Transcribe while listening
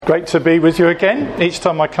Great to be with you again. Each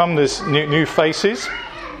time I come, there's new faces.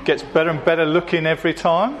 Gets better and better looking every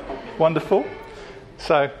time. Wonderful.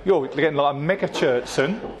 So you're getting like a mega church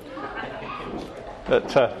soon.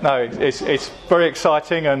 But no, it's very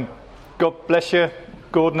exciting, and God bless you,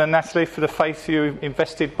 Gordon and Natalie, for the faith you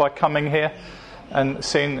invested by coming here and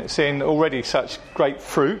seeing already such great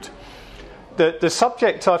fruit. The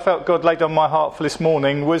subject I felt God laid on my heart for this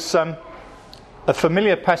morning was a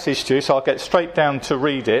familiar passage to you, so I'll get straight down to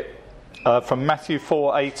read it from Matthew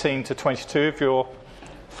 4:18 to 22, if you're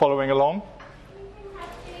following along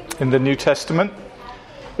in the New Testament.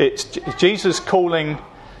 It's Jesus calling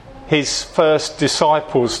his first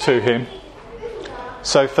disciples to him.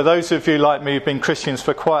 So for those of you like me who've been Christians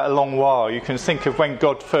for quite a long while, you can think of when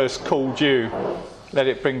God first called you. Let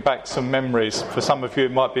it bring back some memories. For some of you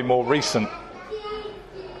it might be more recent.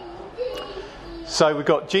 So we've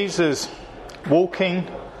got Jesus walking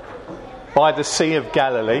by the Sea of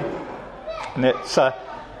Galilee, and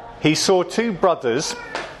he saw two brothers,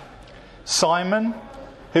 Simon,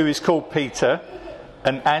 who is called Peter,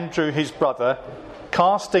 and Andrew his brother,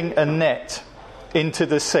 casting a net into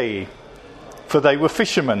the sea, for they were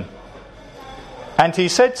fishermen. And he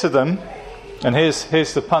said to them, and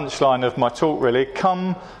here's the punchline of my talk really,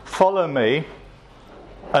 "Come, follow me,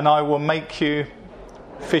 and I will make you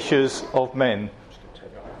fishers of men."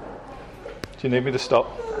 Do you need me to stop?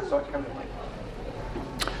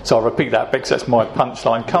 So I'll repeat that because that's my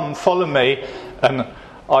punchline. "Come, follow me, and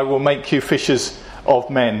I will make you fishers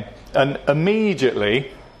of men." And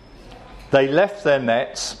immediately they left their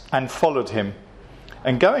nets and followed him.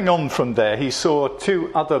 And going on from there, he saw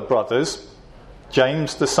two other brothers,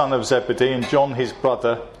 James the son of Zebedee and John his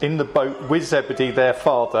brother, in the boat with Zebedee their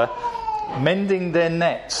father, mending their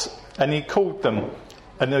nets. And he called them.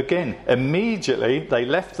 And again, immediately they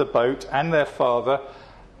left the boat and their father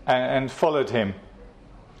and followed him.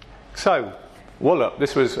 So, wallop,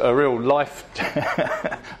 this was a real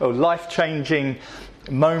life-changing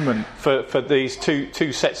moment for these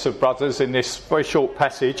two sets of brothers in this very short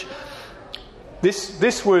passage.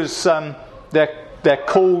 This was their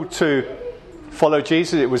call to follow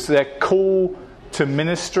Jesus. It was their call to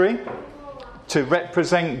ministry, to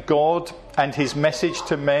represent God and his message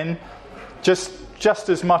to men, just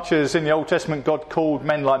as much as in the Old Testament God called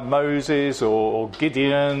men like Moses or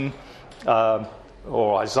Gideon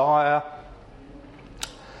or Isaiah.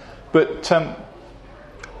 But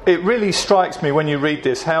it really strikes me when you read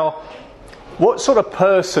this what sort of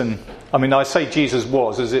person, I mean, I say Jesus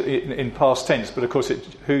was as in past tense, but of course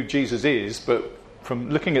who Jesus is, but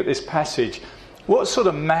from looking at this passage, what sort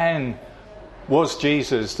of man was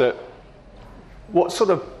Jesus?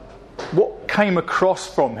 What came across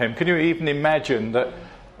from him? Can you even imagine that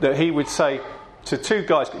he would say to two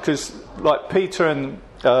guys, because like Peter and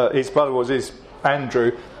his brother was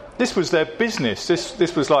Andrew, this was their business.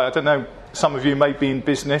 This was like, I don't know, some of you may be in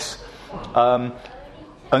business. And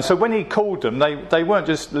so when he called them, they weren't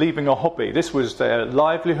just leaving a hobby. This was their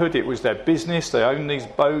livelihood. It was their business. They owned these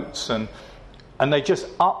boats, and they just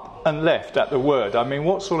up and left at the word. I mean,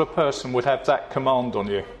 what sort of person would have that command on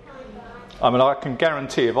you? I mean, I can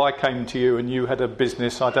guarantee if I came to you and you had a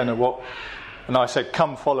business, I don't know what, and I said,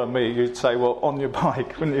 "Come follow me," you'd say, "Well, on your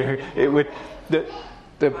bike," wouldn't you? It would.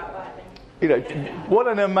 What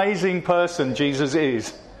an amazing person Jesus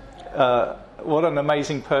is. What an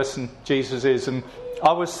amazing person Jesus is. And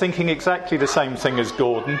I was thinking exactly the same thing as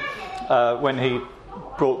Gordon when he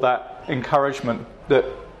brought that encouragement that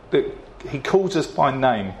he calls us by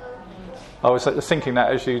name. I was thinking that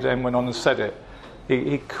as you then went on and said it.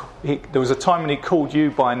 There was a time when he called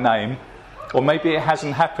you by name, or maybe it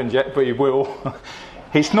hasn't happened yet, but he will.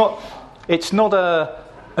 It's not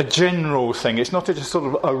a general thing. It's not just sort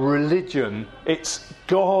of a religion. It's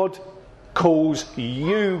God calls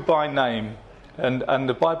you by name, and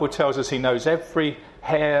the Bible tells us he knows every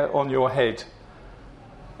hair on your head.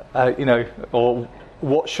 Or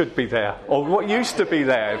what should be there, or what used to be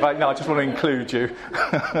there. No, I just want to include you.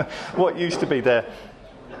 What used to be there.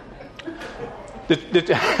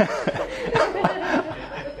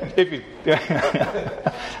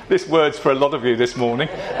 This word's for a lot of you this morning.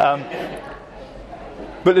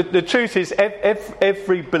 But the truth is,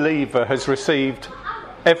 every believer has received,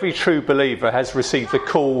 every true believer has received the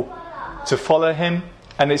call to follow him,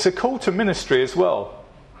 and it's a call to ministry as well.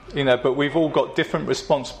 But we've all got different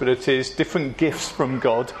responsibilities, different gifts from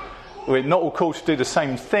God. We're not all called to do the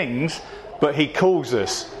same things, but he calls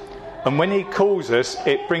us. And when he calls us,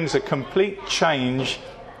 it brings a complete change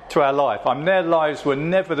to our life. Their lives were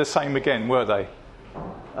never the same again, were they?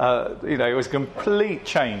 It was a complete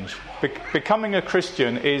change. Becoming a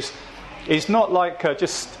Christian is not like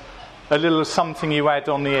just a little something you add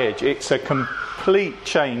on the edge. It's a complete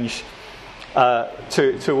change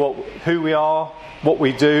to who we are, what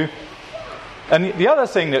we do. And the other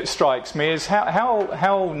thing that strikes me is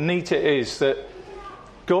how neat it is that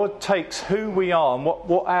God takes who we are and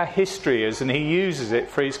what our history is, and he uses it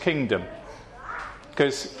for his kingdom.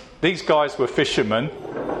 Because these guys were fishermen,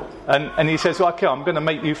 and he says, okay, I'm going to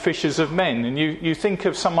make you fishers of men. And you think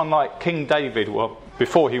of someone like King David, well,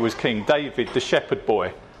 before he was king, David, the shepherd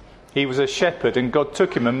boy. He was a shepherd, and God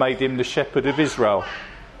took him and made him the shepherd of Israel.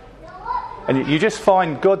 And you just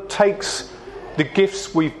find God takes the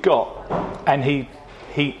gifts we've got, and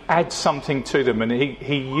he adds something to them, and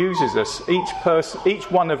he uses us. Each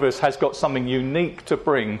one of us has got something unique to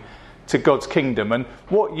bring to God's kingdom, and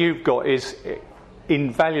what you've got is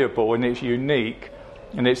invaluable and it's unique,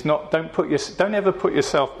 and it's not. Don't ever put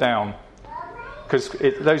yourself down, because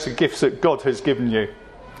those are gifts that God has given you,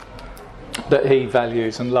 that he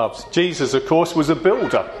values and loves. Jesus, of course, was a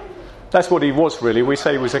builder. That's what he was, really. We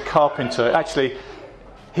say he was a carpenter. Actually,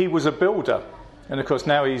 he was a builder. And of course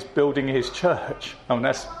now he's building his church. Oh, and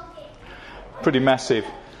that's pretty massive.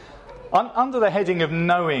 Under the heading of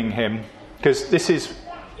knowing him, because this is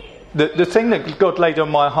the thing that God laid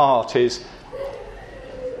on my heart, is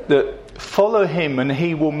that follow him and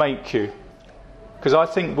he will make you. Because I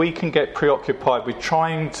think we can get preoccupied with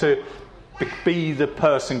trying to be the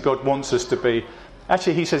person God wants us to be.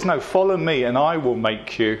 Actually, he says, no, follow me and I will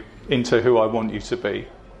make you into who I want you to be.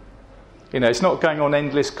 You know, it's not going on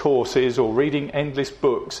endless courses or reading endless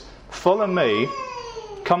books. Follow me,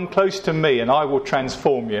 come close to me, and I will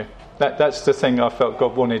transform you. That's the thing I felt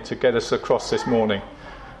God wanted to get us across this morning.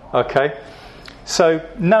 Okay? So,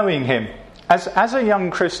 knowing him. As a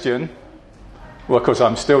young Christian, well, of course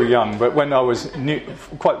I'm still young, but when I was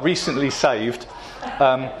quite recently saved,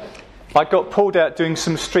 I got pulled out doing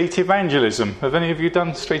some street evangelism. Have any of you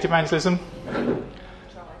done street evangelism?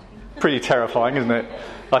 Pretty terrifying, isn't it?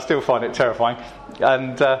 I still find it terrifying.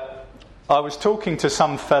 And I was talking to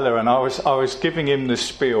some fella, and I was giving him the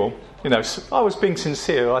spiel. You know, I was being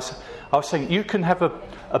sincere. I was saying, you can have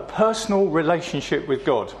a personal relationship with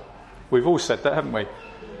God. We've all said that, haven't we?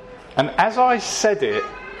 And as I said it,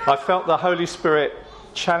 I felt the Holy Spirit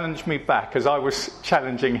challenge me back as I was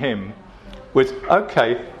challenging him with,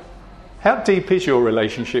 okay, how deep is your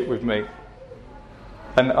relationship with me?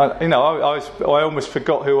 And I almost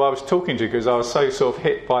forgot who I was talking to, because I was so sort of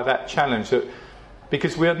hit by that challenge.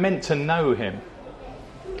 Because we're meant to know him,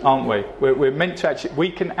 aren't we? We're meant to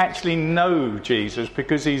we can actually know Jesus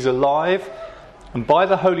because he's alive, and by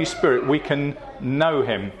the Holy Spirit we can know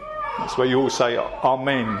him. That's why you all say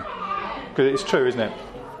Amen, because it's true, isn't it?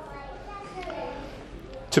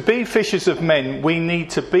 To be fishers of men, we need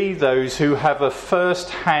to be those who have a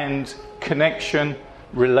first-hand connection,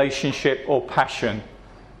 relationship, or passion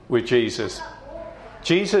with Jesus.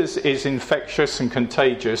 Jesus is infectious and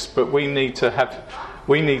contagious, but we need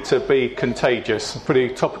to be contagious.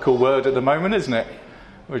 Pretty topical word at the moment, isn't it?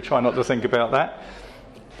 We try not to think about that.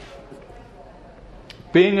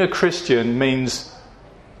 Being a Christian means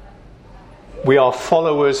we are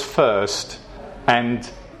followers first, and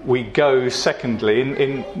we go secondly.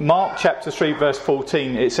 In Mark chapter 3 verse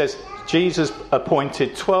 14, it says Jesus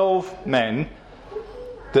appointed 12 men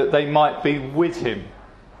that they might be with him.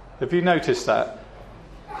 Have you noticed that?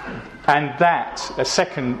 And that,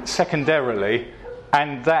 secondarily,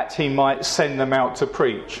 and that he might send them out to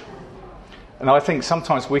preach. And I think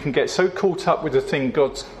sometimes we can get so caught up with the thing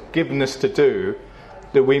God's given us to do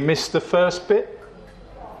that we miss the first bit,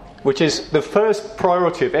 which is the first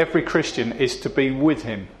priority of every Christian is to be with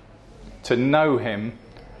him, to know him,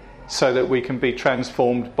 so that we can be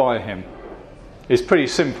transformed by him. It's pretty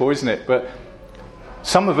simple, isn't it? But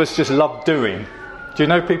some of us just love doing. Do you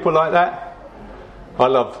know people like that? I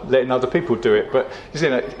love letting other people do it, but you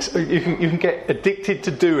know, you can get addicted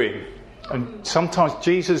to doing, and sometimes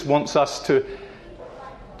Jesus wants us to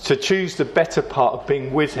choose the better part of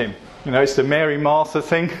being with him. You know, it's the Mary Martha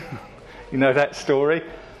thing. You know that story.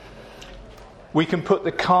 We can put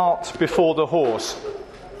the cart before the horse.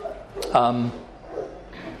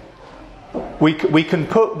 We can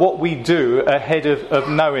put what we do ahead of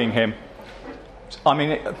knowing him. I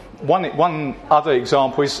mean, one other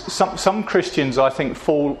example is some Christians, I think,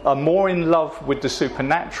 are more in love with the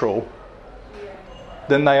supernatural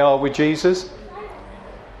than they are with Jesus.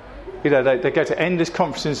 You know, they go to endless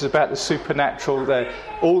conferences about the supernatural.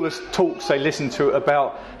 All the talks they listen to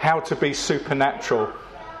about how to be supernatural.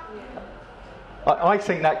 I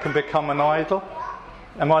think that can become an idol.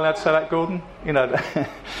 Am I allowed to say that, Gordon? You know.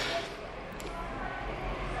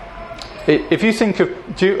 If you think of,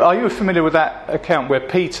 are you familiar with that account where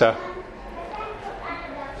Peter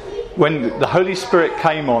when the Holy Spirit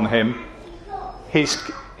came on him, his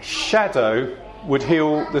shadow would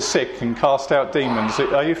heal the sick and cast out demons.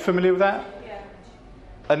 Are you familiar with that?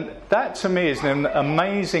 And that to me is an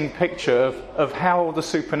amazing picture of how the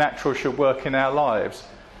supernatural should work in our lives.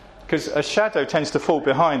 Because a shadow tends to fall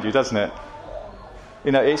behind you, doesn't it?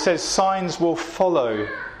 You know, it says signs will follow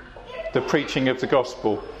the preaching of the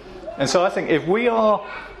gospel. And so I think if we are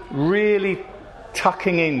really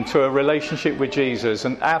tucking into a relationship with Jesus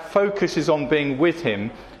and our focus is on being with him,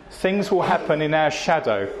 things will happen in our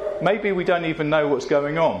shadow. Maybe we don't even know what's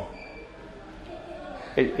going on.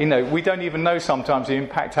 We don't even know sometimes the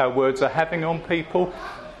impact our words are having on people.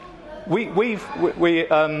 We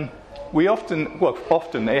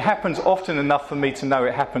often, it happens often enough for me to know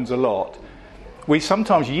it happens a lot. We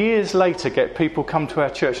sometimes, years later, get people come to our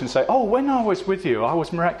church and say, "Oh, when I was with you, I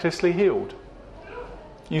was miraculously healed."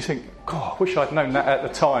 You think, "God, I wish I'd known that at the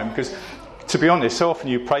time." Because, to be honest, so often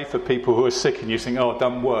you pray for people who are sick and you think, "Oh, it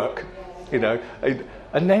doesn't work,"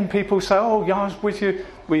 And then people say, "Oh, yeah, I was with you."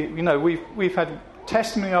 We've had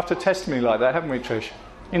testimony after testimony like that, haven't we, Trish?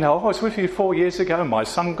 I was with you 4 years ago. My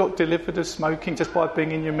son got delivered of smoking just by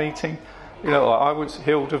being in your meeting. I was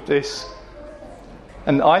healed of this.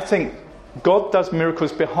 And I think God does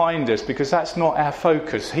miracles behind us because that's not our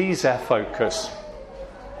focus. He's our focus.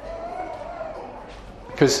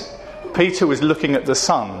 Because Peter was looking at the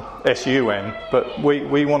sun, S-U-N, but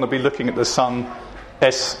we want to be looking at the sun,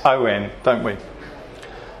 S-O-N, don't we?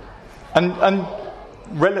 And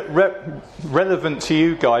relevant to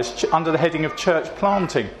you guys, under the heading of church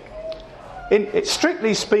planting.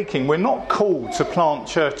 Strictly speaking, we're not called to plant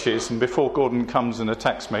churches, and before Gordon comes and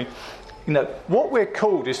attacks me, what we're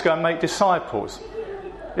called is to go and make disciples,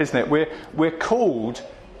 isn't it? We're called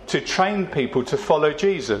to train people to follow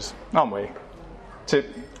Jesus, aren't we?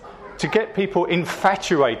 To get people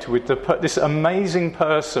infatuated with this amazing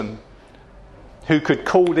person who could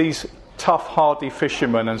call these tough, hardy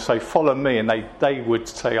fishermen and say, "Follow me," and they would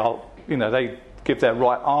say, they give their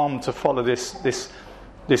right arm to follow this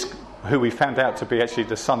who we found out to be actually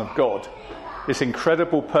the Son of God, this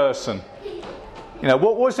incredible person.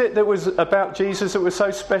 What was it that was about Jesus that was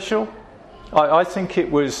so special? I think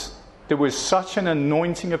there was such an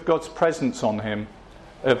anointing of God's presence on him,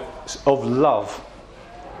 of love.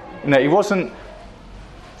 He wasn't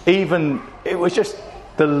even, it was just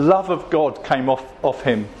the love of God came off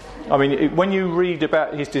him. I mean, when you read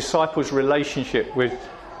about his disciples' relationship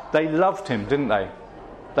they loved him, didn't they?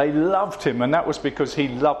 They loved him, and that was because he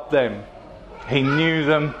loved them. He knew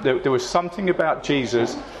them. There was something about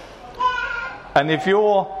Jesus. And if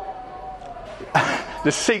you're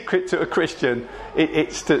the secret to a Christian,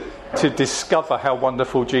 it's to discover how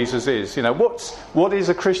wonderful Jesus is. What is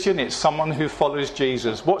a Christian? It's someone who follows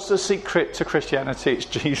Jesus. What's the secret to Christianity? It's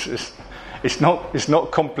Jesus. It's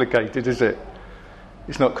not complicated, is it?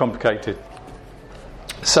 It's not complicated.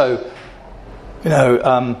 So,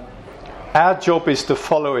 our job is to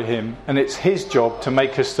follow him, and it's his job to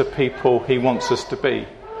make us the people he wants us to be.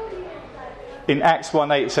 In Acts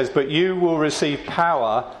 1:8 it says, "But you will receive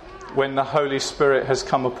power when the Holy Spirit has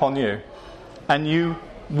come upon you, and you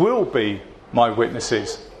will be my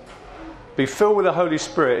witnesses." Be filled with the Holy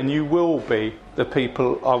Spirit and you will be the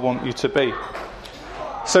people I want you to be.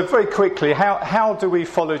 So very quickly, how do we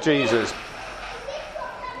follow Jesus?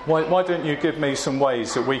 Why don't you give me some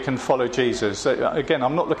ways that we can follow Jesus? Again,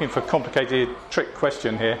 I'm not looking for a complicated trick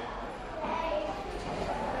question here.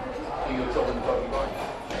 Do your job in a godly way.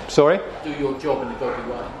 Sorry? Do your job in a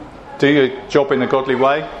godly way. Do your job in a godly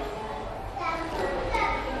way?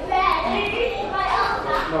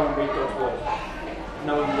 Know and read God's word.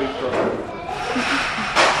 Know and read God's word.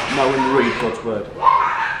 Know and read God's word.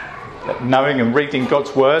 Knowing and reading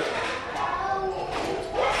God's word.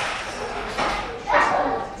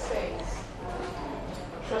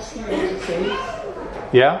 Trusting what he says.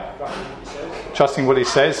 Yeah. Trusting what he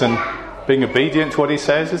says and being obedient to what he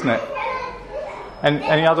says, isn't it? And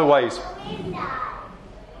any other ways?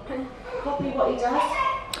 Copy what he does.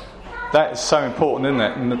 That is so important, isn't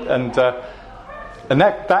it? And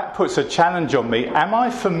that puts a challenge on me. Am I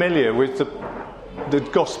familiar with the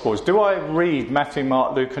Gospels? Do I read Matthew,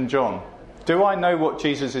 Mark, Luke and John? Do I know what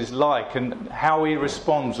Jesus is like and how he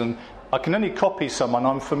responds? And I can only copy someone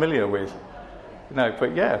I'm familiar with.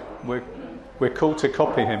 But yeah, we're called to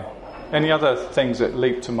copy him. Any other things that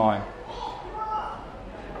leap to mind?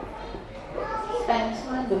 Spend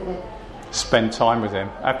time with him. Spend time with him,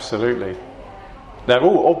 absolutely. They're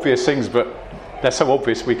all obvious things, but they're so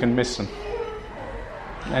obvious we can miss them.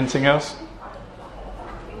 Anything else?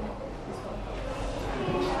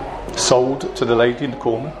 Sold to the lady in the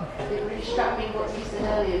corner. It really struck me what you said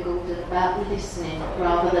earlier, Gordon. about listening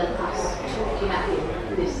rather than us talking at you.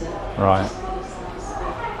 Listen. Right.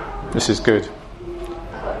 This is good. She's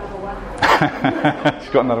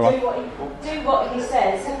got another one. Do what he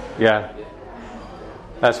says. Yeah.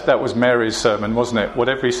 That was Mary's sermon, wasn't it?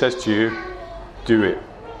 Whatever he says to you, do it.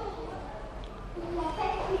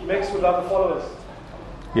 Mix with other followers.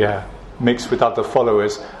 Yeah, mix with other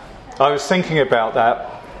followers. I was thinking about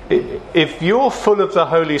that. If you're full of the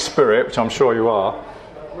Holy Spirit, which I'm sure you are,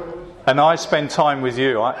 and I spend time with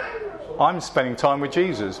you, I'm spending time with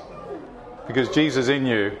Jesus, because Jesus in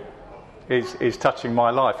you is touching my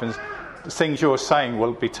life, and the things you're saying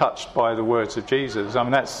will be touched by the words of Jesus. I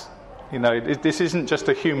mean, that's, this isn't just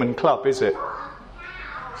a human club, is it?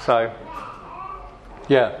 So,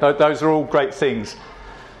 yeah, those are all great things.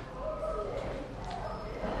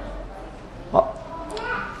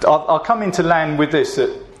 I'll come into land with this,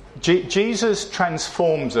 that Jesus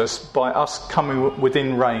transforms us by us coming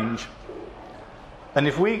within range. And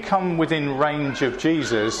if we come within range of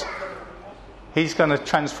Jesus, he's going to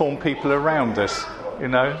transform people around us,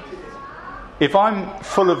 If I'm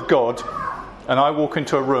full of God and I walk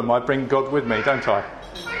into a room, I bring God with me, don't I?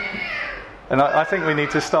 And I think we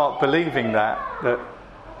need to start believing that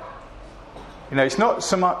it's not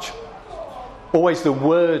so much always the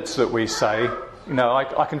words that we say.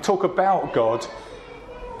 I can talk about God,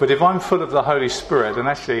 but if I'm full of the Holy Spirit, then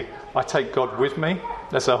actually I take God with me.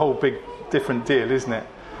 That's a whole big different deal, isn't it?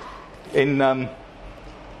 In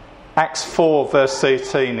Acts 4 verse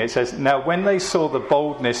 13 it says, "Now when they saw the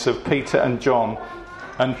boldness of Peter and John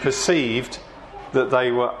and perceived that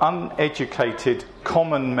they were uneducated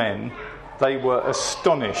common men, they were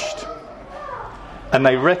astonished." And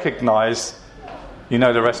they recognised, you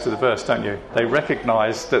know the rest of the verse, don't you? They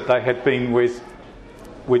recognised that they had been with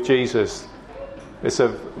Jesus. It's a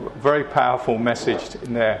very powerful message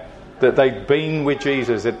in there, that they'd been with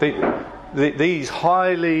Jesus. That these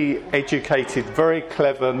highly educated, very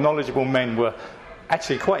clever, knowledgeable men were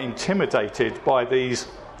actually quite intimidated by these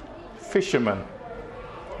fishermen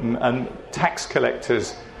and tax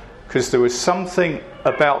collectors, because there was something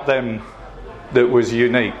about them that was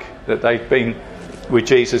unique, that they'd been with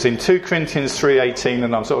Jesus. In 2 Corinthians 3:18,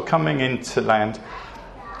 and I'm sort of coming into land,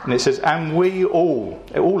 and it says, "And we all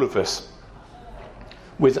of us,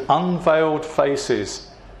 with unveiled faces,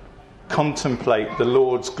 contemplate the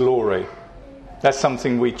Lord's glory." That's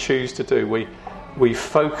something we choose to do. We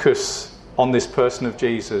focus on this person of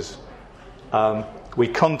Jesus. We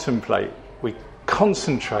contemplate, we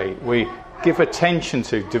concentrate, we give attention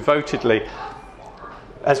to devotedly.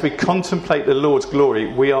 As we contemplate the Lord's glory,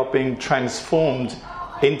 we are being transformed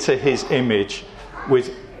into his image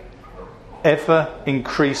with ever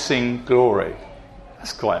increasing glory.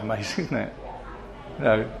 That's quite amazing, isn't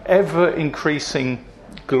it? Ever increasing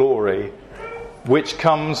glory, which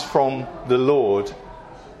comes from the Lord,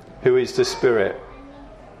 who is the Spirit.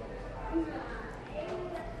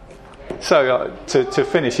 So to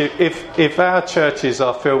finish, if our churches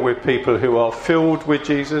are filled with people who are filled with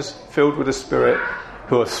Jesus, filled with the Spirit,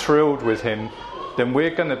 who are thrilled with him, then we're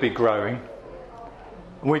going to be growing.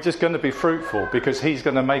 And we're just going to be fruitful, because he's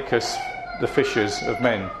going to make us the fishers of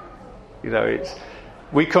men.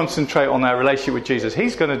 We concentrate on our relationship with Jesus.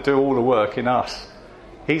 He's going to do all the work in us.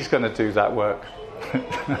 He's going to do that work.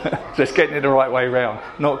 Just getting it the right way round,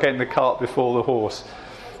 not getting the cart before the horse.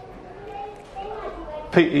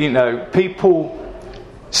 People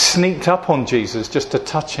sneaked up on Jesus just to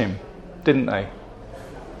touch him, didn't they?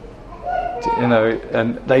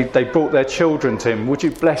 And they brought their children to him. "Would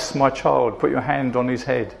you bless my child? Put your hand on his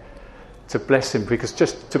head," to bless him, because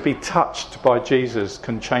just to be touched by Jesus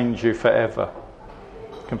can change you forever,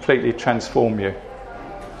 completely transform you.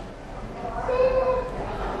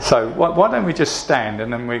 So why don't we just stand,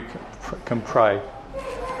 and then we can pray.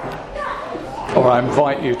 Or I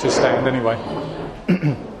invite you to stand anyway.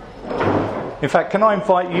 In fact, can I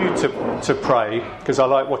invite you to pray, because I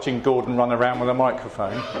like watching Gordon run around with a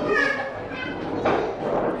microphone.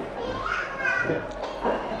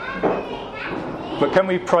 But can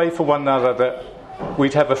we pray for one another that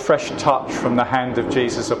we'd have a fresh touch from the hand of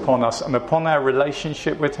Jesus upon us and upon our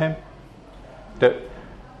relationship with him, that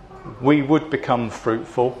we would become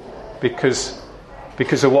fruitful because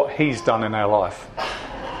of what he's done in our life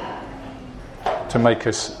to make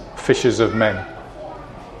us fishers of men.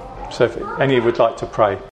 So if any would like to pray.